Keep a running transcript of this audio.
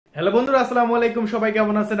Hello বন্ধুরা, আসসালামু আলাইকুম। সবাই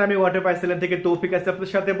কেমন আছেন? আমি ওয়াটার পাইছিলেন থেকে তৌফিক আছি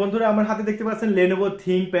আপনাদের সাথে। বন্ধুরা, আমার হাতে দেখতে পাচ্ছেন Lenovo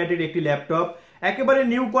ThinkPad এর একটি ল্যাপটপ, একেবারে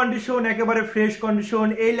নিউ কন্ডিশন, একেবারে ফ্রেশ কন্ডিশন।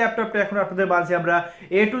 এই ল্যাপটপটা এখন আপনাদের মাঝে আমরা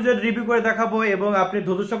এ টু জেড রিভিউ করে দেখাবো এবং আপনি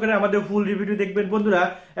ধৈর্য সহকারে আমাদের ফুল রিভিউটি দেখবেন। বন্ধুরা,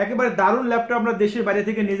 একেবারে দারুণ ল্যাপটপ আমরা দেশের বাইরে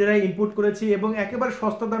থেকে নিজেরাই ইনপুট করেছি এবং একেবারে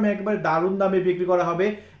সস্তা দামে, একেবারে দারুণ দামে বিক্রি করা হবে,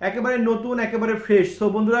 একেবারে নতুন, একেবারে ফ্রেশ। সো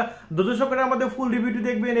বন্ধুরা, ধৈর্য সহকারে আমাদের ফুল রিভিউটি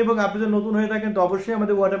দেখবেন এবং আপনি যদি নতুন হয়ে থাকেন তো অবশ্যই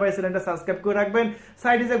আমাদের ওয়াটার পাই চ্যানেলটা সাবস্ক্রাইব করে রাখবেন।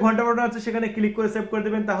 সাইডে যে ঘন্টা বাটন আছে সেখানে ক্লিক করে সেভ করে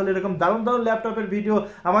দেবেন, তাহলে এরকম দারুণ দারুণ ল্যাপটপের ভিডিও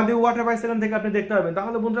আমাদের ওয়াটার পাই চ্যানেল থেকে আপনি দেখতে পাবেন।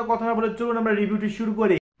 তাহলে বন্ধুরা, কথা না বলে চলুন আমরা রিভিউটি শুরু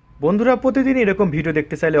করি। বন্ধুরা, প্রতিদিন এরকম ভিডিও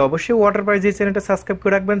দেখতে চাইলে অবশ্যই ওয়াটার প্রাইজ এই চ্যানেলটা সাবস্ক্রাইব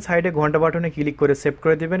করে রাখবেন। সাইডে ঘন্টা বাটনে ক্লিক করে সেভ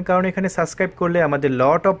করে দেবেন, কারণ এখানে সাবস্ক্রাইব করলে আমাদের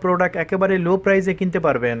লট অফ প্রোডাক্ট একেবারে লো প্রাইসে কিনতে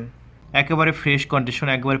পারবেন। একেবারে ফ্রেশ কন্ডিশন,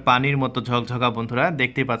 একেবারে পানির মতো ঝকঝকা। বন্ধুরা,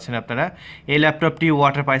 দেখতেই পাচ্ছেন আপনারা এই ল্যাপটপটি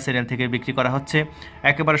ওয়াটার পাই চ্যানেল থেকে বিক্রি করা হচ্ছে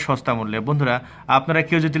একেবারে সস্তা মূল্যে। বন্ধুরা, আপনারা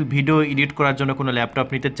কেউ যদি ভিডিও এডিট করার জন্য কোনো ল্যাপটপ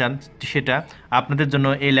নিতে চান, সেটা আপনাদের জন্য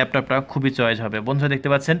এই ল্যাপটপটা খুবই চয়েস হবে। বন্ধুরা, দেখতে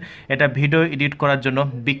পাচ্ছেন এটা ভিডিও এডিট করার জন্য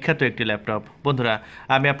বিখ্যাত একটি ল্যাপটপ। বন্ধুরা,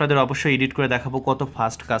 আমি আপনাদের অবশ্যই এডিট করে দেখাবো কত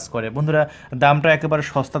ফাস্ট কাজ করে। বন্ধুরা, দামটা একেবারে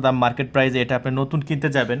সস্তা দাম, মার্কেট প্রাইসে এটা আপনি নতুন কিনতে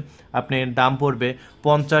যাবেন আপনি দাম পড়বে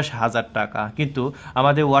 50,000 টাকা, কিন্তু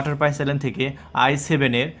আমাদের ওয়াটার পাই চ্যানেল থেকে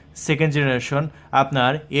i7-এর সেকেন্ড জেনারেশন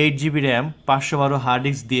আপনার 8GB র্যাম 512 হার্ড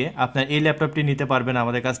ডিস্ক দিয়ে আপনার এই ল্যাপটপটি নিতে পারবেন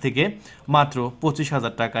আমাদের কাছ থেকে মাত্র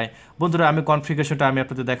 25,000 টাকায়। বন্ধুরা, আমি কনফিগারেশনটা আমি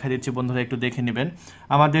আপনাদের দেখা দিচ্ছি, বন্ধুরা একটু দেখে নেবেন।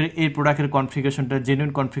 আমাদের এই প্রোডাক্টের কনফিগারেশনটা,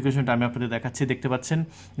 জেনুইন কনফিগারেশনটা আমি আপনাদের দেখাচ্ছি। দেখতে পাচ্ছেন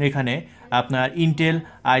এখানে আপনার ইন্টেল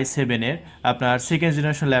i7-এর আপনার সেকেন্ড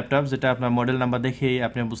জেনারেশন ল্যাপটপ, যেটা আপনার মডেল নাম্বার দেখেই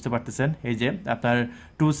আপনি বুঝতে পারতেছেন। এই যে আপনার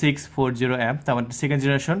 2640M, তার মানে সেকেন্ড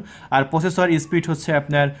জেনারেশন। আর প্রসেসর স্পিড হচ্ছে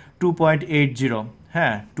আপনার 2.80,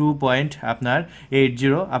 হ্যাঁ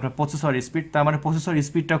 2.80 আপনার প্রসেসর স্পিড। তার মানে প্রসেসর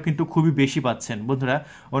স্পিডটাও কিন্তু খুবই বেশি পাচ্ছেন। বন্ধুরা,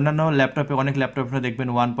 অন্যান্য ল্যাপটপে, অনেক ল্যাপটপ আপনারা দেখবেন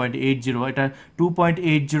 1.80, এটা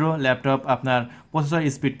 2.80 ল্যাপটপ আপনার প্রসেসর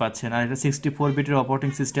স্পিড পাচ্ছেন। আর এটা 64 বিটের অপারেটিং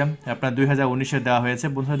সিস্টেম আপনার 2019-এ দেওয়া হয়েছে।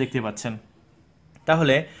 বন্ধুরা, দেখতে পাচ্ছেন।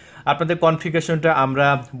 তাহলে আপনাদের কনফিগারেশনটা আমরা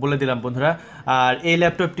বলে দিলাম বন্ধুরা। আর এই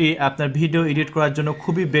ল্যাপটপটি আপনার ভিডিও এডিট করার জন্য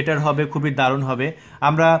খুবই বেটার হবে, খুবই দারুণ হবে।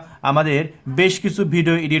 আমরা আমাদের বেশ কিছু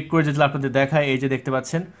ভিডিও এডিট করে যেগুলো আপনাদের দেখায়, এই যে দেখতে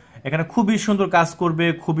পাচ্ছেন এখানে খুবই সুন্দর কাজ করবে,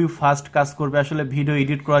 খুবই ফাস্ট কাজ করবে। আসলে ভিডিও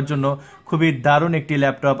এডিট করার জন্য খুবই দারুণ একটি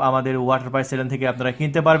ল্যাপটপ আমাদের ওয়াটার পাই চ্যানেল থেকে আপনারা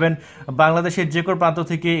কিনতে পারবেন। বাংলাদেশের যে কোনো প্রান্ত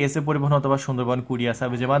থেকে এসে পরিবহন অথবা সুন্দরবন কুরিয়ার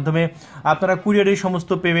সার্ভিসের মাধ্যমে আপনারা কুরিয়ারের সমস্ত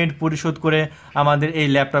পেমেন্ট পরিশোধ করে আমাদের এই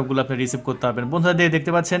ল্যাপটপগুলো আপনি রিসিভ করতে পারবেন। বন্ধুরা,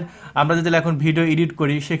 দেখতে পাচ্ছেন আমরা যদি এখন ভিডিও এডিট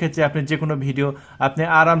করি, সেক্ষেত্রে আপনি যে কোনো ভিডিও আপনি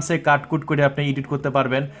আরামসে কাটকুট করে আপনি এডিট করতে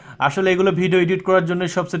পারবেন। আসলে এগুলো ভিডিও এডিট করার জন্য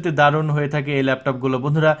সবচেয়ে দারুণ হয়ে থাকে এই ল্যাপটপগুলো।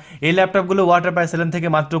 বন্ধুরা, এই ল্যাপটপগুলো ওয়াটার পাই চ্যানেল থেকে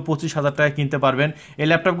মাত্র 25,000 টাকা কিনতে পারবেন। এই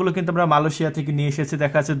ল্যাপটপগুলো কিন্তু আমরা মালয়েশিয়া থেকে নিয়ে এসেছি,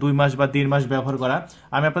 দেখা যাচ্ছে 2 মাস বা 3 মাস ব্যবহার করা।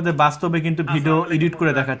 আমি আপনাদের বাস্তবে কিন্তু ভিডিও এডিট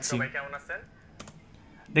করে দেখাচ্ছি।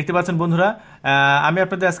 দেখতে পাচ্ছেন বন্ধুরা, আমি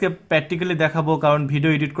আপনাদের আজকে প্র্যাকটিক্যালি দেখাবো, কারণ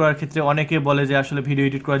ভিডিও এডিট করার ক্ষেত্রে অনেকে বলে যে আসলে ভিডিও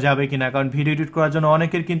এডিট করা যাবে কিনা, কারণ ভিডিও এডিট করার জন্য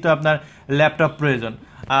অনেকের কিন্তু আপনার ল্যাপটপ প্রয়োজন।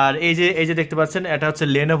 আর এই যে দেখতে পাচ্ছেন এটা হচ্ছে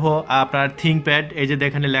Lenovo আপনার ThinkPad। এই যে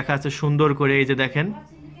দেখেন লেখা আছে সুন্দর করে, এই যে দেখেন,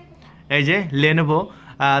 এই যে Lenovo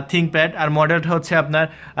ThinkPad। আর মডেলটা হচ্ছে আপনার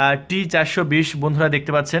T420। বন্ধুরা,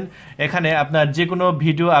 দেখতে পাচ্ছেন এখানে আপনার যে কোনো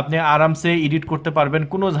ভিডিও আপনি আরামসে এডিট করতে পারবেন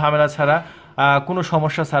কোনো ঝামেলা ছাড়া, কোনো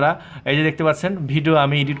সমস্যা ছাড়া। এই যে দেখতে পাচ্ছেন ভিডিও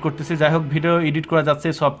আমি এডিট করতেছি। যাই হোক, ভিডিও এডিট করা যাচ্ছে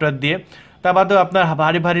সফটওয়্যার দিয়ে। তা বাদেও আপনার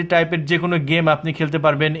ভারী ভারী টাইপের যে কোনো গেম আপনি খেলতে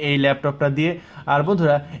পারবেন এই ল্যাপটপটা দিয়ে। আর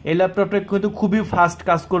বন্ধুরা, এই ল্যাপটপটা কিন্তু খুবই ফাস্ট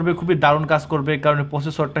কাজ করবে, খুবই দারুণ কাজ করবে, কারণ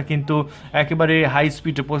প্রসেসরটা কিন্তু একেবারে হাই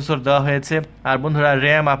স্পিডে প্রসেসর দেওয়া হয়েছে। আর বন্ধুরা,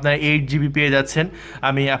 র্যাম আপনার 8GB পেয়ে যাচ্ছেন।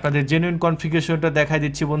 আমি আপনাদের জেনুইন কনফিগারেশনটা দেখাই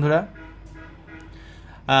দিচ্ছি। বন্ধুরা,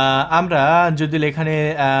 আমরা যদি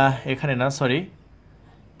এখানে না, সরি,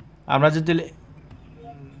 আমরা যদি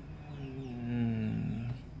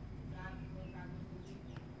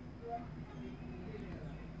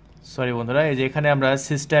বন্ধুরা, এই যে এখানে আমরা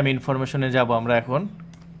সিস্টেম ইনফরমেশনে যাব। আমরা এখন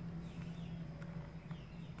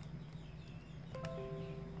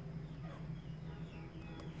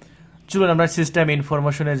চলুন আমরা সিস্টেম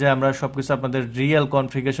ইনফরমেশনে যে আমরা সবকিছু আপনাদের রিয়েল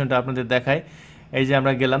কনফিগারেশনটা আপনাদের দেখাই। এই যে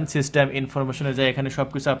আমরা গেলাম সিস্টেম ইনফরমেশনে, যাই এখানে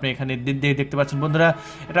সবকিছু আপনি এখানে দেখতে পাচ্ছেন। বন্ধুরা,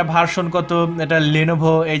 এটা ভার্সন কত, এটা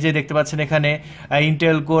Lenovo। এই যে দেখতে পাচ্ছেন এখানে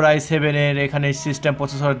ইন্টেল কোর i7-এর এখানে সিস্টেম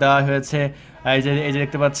প্রসেসর দেওয়া হয়েছে। এই যে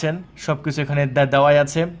দেখতে পাচ্ছেন সবকিছু এখানে দেওয়াই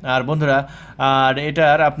আছে। আর বন্ধুরা, আর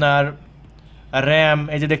এটার আপনার র্যাম,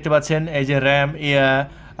 এই যে দেখতে পাচ্ছেন, এই যে র্যাম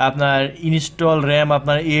আপনার ইনস্টল র্যাম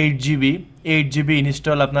আপনার 8GB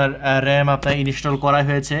ইনস্টল আপনার র্যাম আপনার ইনস্টল করা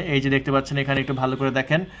হয়েছে। এই যে দেখতে পাচ্ছেন এখানে, একটু ভালো করে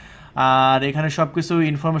দেখেন। আর এখানে সব কিছু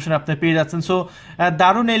ইনফরমেশন আপনি পেয়ে যাচ্ছেন। সো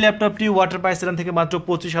দারুণ এই ল্যাপটপটি ওয়াটার পাইসেলান থেকে মাত্র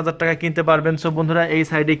 25,000 টাকা কিনতে পারবেন। সো বন্ধুরা এই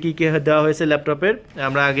সাইডে কী কী দেওয়া হয়েছে ল্যাপটপের,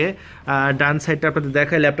 আমরা আগে ডান সাইডটা আপনাদের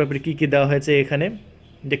দেখাই ল্যাপটপের কী কী দেওয়া হয়েছে। এখানে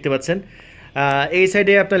দেখতে পাচ্ছেন এই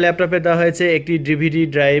সাইডে আপনার ল্যাপটপে দেওয়া হয়েছে একটি ডিভিডি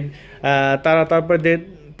ড্রাইভ,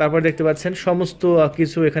 তারপর দেখতে পাচ্ছেন সমস্ত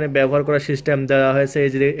কিছু এখানে ব্যবহার করার সিস্টেম দেওয়া হয়েছে।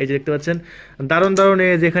 এই যে দেখতে পাচ্ছেন দারুণ দারুণ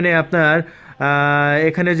যেখানে আপনার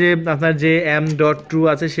এখানে যে আপনার যে M.2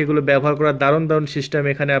 আছে সেগুলো ব্যবহার করার দারুণ দারুণ সিস্টেম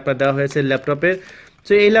এখানে আপনার দেওয়া হয়েছে ল্যাপটপে।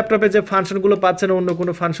 সো এই ল্যাপটপে যে ফাংশনগুলো পাচ্ছেন অন্য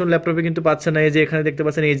কোনো ফাংশন ল্যাপটপে কিন্তু পাচ্ছেন না। এই যে এখানে দেখতে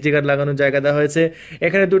পাচ্ছেন এইচডি কার্ড লাগানোর জায়গা দেওয়া হয়েছে,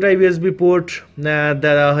 এখানে দুটো ইউএসবি পোর্ট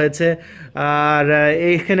দেওয়া হয়েছে, আর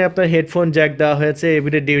এইখানে আপনার হেডফোন জ্যাক দেওয়া হয়েছে,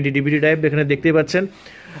 এভিডে ডিভিডি ড্রাইভ এখানে দেখতেই পাচ্ছেন।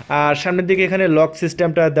 আর সামনের দিকে এখানে লক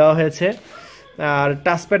সিস্টেমটা দেওয়া হয়েছে। আর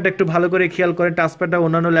টাচপ্যাডটা একটু ভালো করে খেয়াল করেন, টাচপ্যাডটা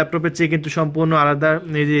অন্যান্য ল্যাপটপের চেয়ে কিন্তু সম্পূর্ণ আলাদা।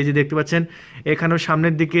 এই যে দেখতে পাচ্ছেন এখানেও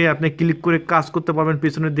সামনের দিকে আপনি ক্লিক করে কাজ করতে পারবেন,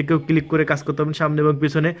 পিছনের দিকেও ক্লিক করে কাজ করতে পারবেন, সামনে এবং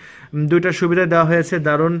পিছনে দুইটা সুবিধা দেওয়া হয়েছে।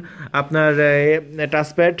 দারুণ আপনার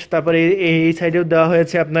টাচপ্যাড। তারপরে এই সাইডেও দেওয়া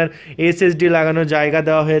হয়েছে আপনার HHD লাগানোর জায়গা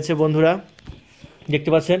দেওয়া হয়েছে বন্ধুরা, দেখতে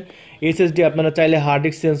পাচ্ছেন। এসএসডি আপনারা চাইলে হার্ড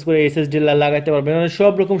ডিস্ক চেঞ্জ করে এসএসডি লাগাইতে পারবেন, মানে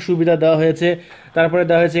সব রকম সুবিধা দেওয়া হয়েছে। তারপরে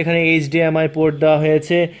দেওয়া হয়েছে এখানে HDMI পোর্ট দেওয়া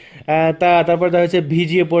হয়েছে, তারপরে দেওয়া হয়েছে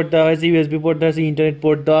VGA পোর্ট দেওয়া হয়েছে, USB পোর্ট দেওয়া হয়েছে, ইন্টারনেট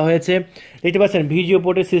পোর্ট দেওয়া হয়েছে। দেখতে পাচ্ছেন ভিজিও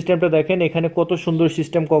পোর্টের সিস্টেমটা দেখেন, এখানে কত সুন্দর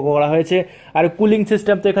সিস্টেম করা হয়েছে। আর কুলিং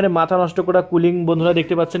সিস্টেম তো এখানে মাথা নষ্ট করা কুলিং বন্ধুরা,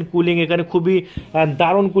 দেখতে পাচ্ছেন কুলিং এখানে খুবই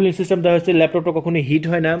দারুণ কুলিং সিস্টেম দেওয়া হয়েছে, ল্যাপটপটা কখনো হিট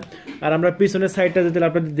হয় না। আর আমরা পিছনের সাইডটা যদি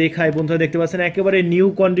আপনাদের দেখাই বন্ধুরা, দেখতে পাচ্ছেন একেবারে নিউ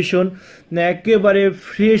কন্ডিশন, একেবারে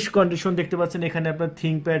ফ্রেশ কন্ডিশন দেখতে পাচ্ছেন। এখানে আপনার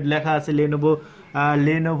থিঙ্কপ্যাড লেখা আছে,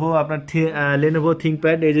 লেনোভো আপনার লেনোভো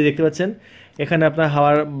থিঙ্কপ্যাড, এই যে দেখতে পাচ্ছেন এখানে আপনার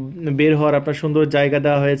বের হওয়ার আপনার সুন্দর জায়গা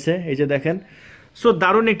দেওয়া হয়েছে, এই যে দেখেন। সো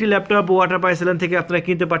দারুণ একটি ল্যাপটপ ওয়াটার পাইসেলান থেকে আপনারা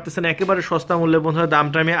কিনতে পারতেছেন একেবারে সস্তা মূল্যে বন্ধুরা।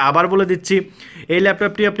 দামটা আমি আবার বলে দিচ্ছি, এই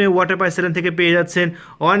ল্যাপটপটি আপনি ওয়াটার পাইসেলান থেকে পেয়ে যাচ্ছেন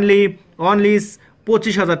অনলি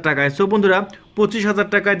 25,000 টাকায়। সো বন্ধুরা 25,000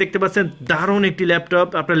 টাকায় দেখতে পাচ্ছেন দারুণ একটি ল্যাপটপ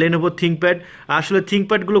আপনার লেনোভো থিঙ্কপ্যাড। আসলে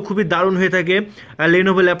থিঙ্কপ্যাডগুলো খুবই দারুণ হয়ে থাকে, আর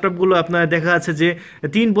লেনোভো ল্যাপটপগুলো আপনার দেখা যাচ্ছে যে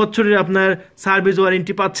 3 বছরের আপনার সার্ভিস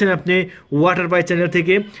ওয়ারেন্টি পাচ্ছেন আপনি ওয়াটার পাই চ্যানেল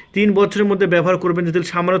থেকে। 3 বছরের মধ্যে ব্যবহার করবেন, যদি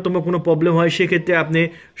সামান্যতম কোনো প্রবলেম হয় সেক্ষেত্রে আপনি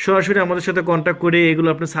সরাসরি আমাদের সাথে কন্ট্যাক্ট করে এগুলো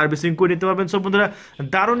আপনি সার্ভিসিং করে নিতে পারবেন। সো বন্ধুরা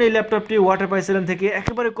দারুণ এই ল্যাপটপটি ওয়াটার পাই চ্যানেল থেকে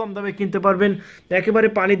একেবারে কম দামে কিনতে পারবেন, একেবারে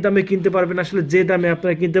পানির দামে কিনতে পারবেন। আসলে যে দামে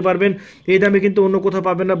আপনারা কিনতে পারবেন এই দামে কিন্তু অন্য কোথাও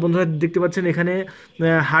পাবেন না বন্ধুরা। দেখতে পাচ্ছেন এখানে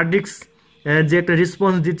হার্ড ডিস্ক যে একটা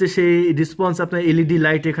রেসপন্স দিচ্ছে, সেই রেসপন্স আপনার এলইডি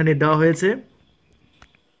লাইট এখানে দেওয়া হয়েছে।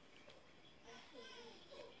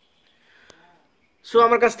 সো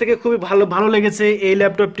আমার কাছ থেকে খুবই ভালো লেগেছে এই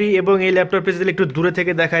ল্যাপটপটি, এবং এই ল্যাপটপটি যদি একটু দূরে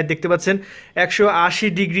থেকে দেখায় দেখতে পাচ্ছেন 180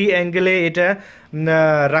 ডিগ্রি অ্যাঙ্গেলে এটা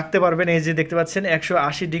রাখতে পারবেন। এই যে দেখতে পাচ্ছেন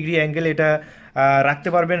 180 ডিগ্রি অ্যাঙ্গেলে এটা রাখতে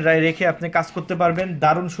পারবেন, রেখে আপনি কাজ করতে পারবেন।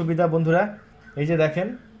 দারুণ সুবিধা বন্ধুরা, এই যে দেখেন।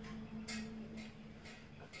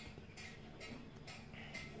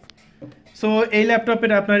 সো এই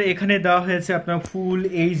ল্যাপটপের আপনার এখানে দেওয়া হয়েছে আপনার ফুল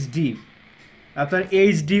এইচডি আপনার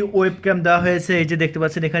এইচডি ওয়েবক্যাম দেওয়া হয়েছে, এই যে দেখতে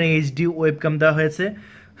পাচ্ছেন এখানে এইচডি ওয়েবক্যাম দেওয়া হয়েছে।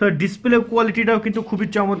 তো ডিসপ্লে কোয়ালিটিটাও কিন্তু খুবই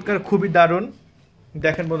চমৎকার, খুবই দারুণ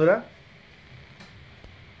দেখেন বন্ধুরা।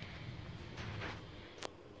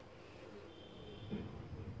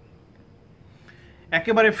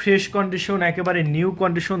 একেবারে ফ্রেশ কন্ডিশন, একেবারে নিউ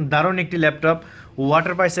কন্ডিশন, দারুণ একটি ল্যাপটপ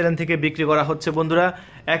ওয়াটার পাইসেলান থেকে বিক্রি করা হচ্ছে বন্ধুরা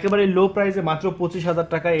একেবারে লো প্রাইসে মাত্র 25,000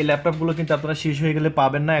 টাকা। এই ল্যাপটপগুলো কিন্তু আপনারা শেষ হয়ে গেলে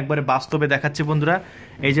পাবেন না, একবারে বাস্তবে দেখাচ্ছি বন্ধুরা।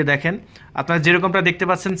 এই যে দেখেন আপনারা যেরকমটা দেখতে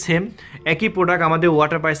পাচ্ছেন সেম একই প্রোডাক্ট আমাদের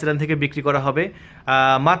ওয়াটার পাইসেলান থেকে বিক্রি করা হবে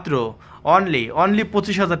মাত্র অনলি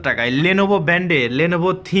 25,000 টাকায় লেনোভো ব্র্যান্ডের লেনোভো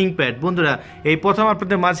থিঙ্কপ্যাড। বন্ধুরা এই প্রথম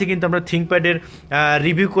আপনাদের মাঝে কিন্তু আমরা থিঙ্কপ্যাডের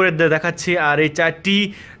রিভিউ করে দেখাচ্ছি। আর এই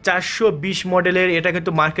 420 মডেলের এটা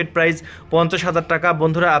কিন্তু মার্কেট প্রাইস 50,000 টাকা।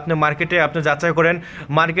 বন্ধুরা আপনি মার্কেটে আপনি যাচাই করেন,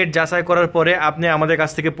 মার্কেট যাচাই করার পরে আপনি আমাদের কাছ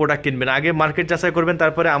থেকে প্রোডাক্ট কিনবেন। আগে মার্কেট যাচাই করবেন,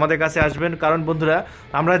 তারপরে আমাদের কাছে আসবেন, কারণ বন্ধুরা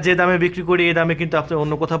আমরা যে দামে বিক্রি করি এই দামে কিন্তু আপনি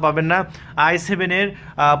অন্য কোথাও পাবেন না। i7-এর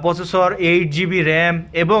প্রসেসর, 8GB র্যাম,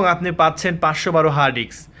 এবং আপনি পাচ্ছেন 512 হার্ড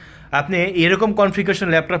ডিস্ক। আপনি এরকম কনফিগারেশন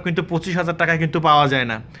ল্যাপটপ কিন্তু 25,000 টাকায় কিন্তু পাওয়া যায়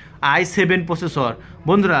না। i7 প্রসেসর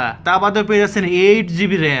বন্ধুরা, তা বাদেও পেয়ে যাচ্ছেন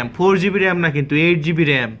 8GB র্যাম, 4GB র্যাম না কিন্তু 8GB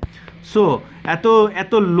র্যাম। সো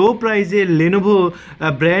এত লো প্রাইসে লেনোভো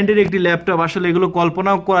ব্র্যান্ডের একটি ল্যাপটপ আসলে এগুলো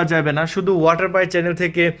কল্পনাও করা যাবে না। শুধু ওয়াটার পাই চ্যানেল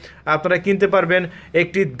থেকে আপনারা কিনতে পারবেন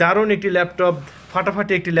একটি দারুণ একটি ল্যাপটপ,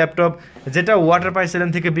 ফাটাফাটি একটি ল্যাপটপ, যেটা ওয়াটার পাই চ্যানেল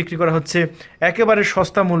থেকে বিক্রি করা হচ্ছে একেবারে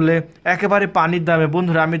সস্তা মূল্যে, একেবারে পানির দামে।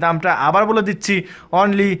 বন্ধুরা আমি দামটা আবার বলে দিচ্ছি,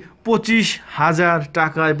 অনলি 25,000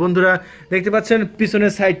 টাকায়। বন্ধুরা দেখতে পাচ্ছেন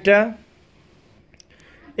পিছনের সাইডটা,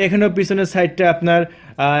 এখানেও পিছনের সাইডটা আপনার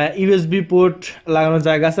ইউএসবি পোর্ট লাগানোর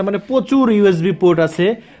জায়গা আছে, মানে প্রচুর ইউএসবি পোর্ট আছে।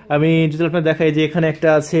 আমি যদি আপনার দেখাই যে এখানে একটা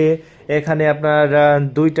আছে, এখানে আপনার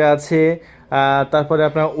দুইটা আছে, তারপরে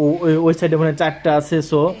আপনার ওই সাইডে মানে চারটা আছে।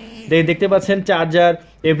 সো দেখতে পাচ্ছেন চার্জার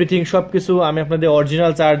এভরিথিং সব কিছু আমি আপনাদের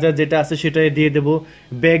অরিজিনাল চার্জার যেটা আছে সেটাই দিয়ে দেবো,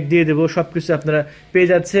 ব্যাগ দিয়ে দেবো, সব কিছু আপনারা পেয়ে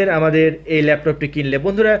যাচ্ছেন আমাদের এই ল্যাপটপটি কিনলে।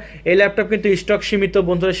 বন্ধুরা এই ল্যাপটপ কিন্তু স্টক সীমিত,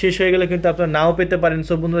 বন্ধুরা শেষ হয়ে গেলে কিন্তু আপনারা নাও পেতে পারেন।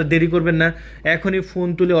 সো বন্ধুরা দেরি করবেন না, এখনই ফোন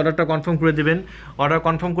তুলে অর্ডারটা কনফার্ম করে দেবেন। অর্ডার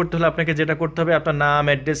কনফার্ম করতে হলে আপনাকে যেটা করতে হবে, আপনার নাম,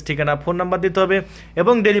 অ্যাড্রেস, ঠিকানা, ফোন নাম্বার দিতে হবে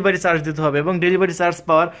এবং ডেলিভারি চার্জ দিতে হবে। এবং ডেলিভারি চার্জ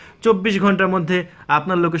পাওয়ার 24 ঘন্টার মধ্যে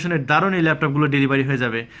আপনার লোকেশনে দারুণ এই ল্যাপটপগুলো ডেলিভারি হয়ে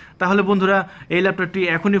যাবে। তাহলে বন্ধুরা এই ল্যাপটপটি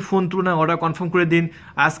এখনই ফোন তুলে অর্ডার কনফার্ম করে দিন।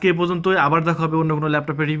 আজকে এ পর্যন্তই, আবার দেখা হবে অন্য কোনো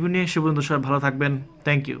ল্যাপটপের রিভিউ নিয়ে। সে পর্যন্ত সবাই ভালো থাকবেন।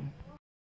 Thank you.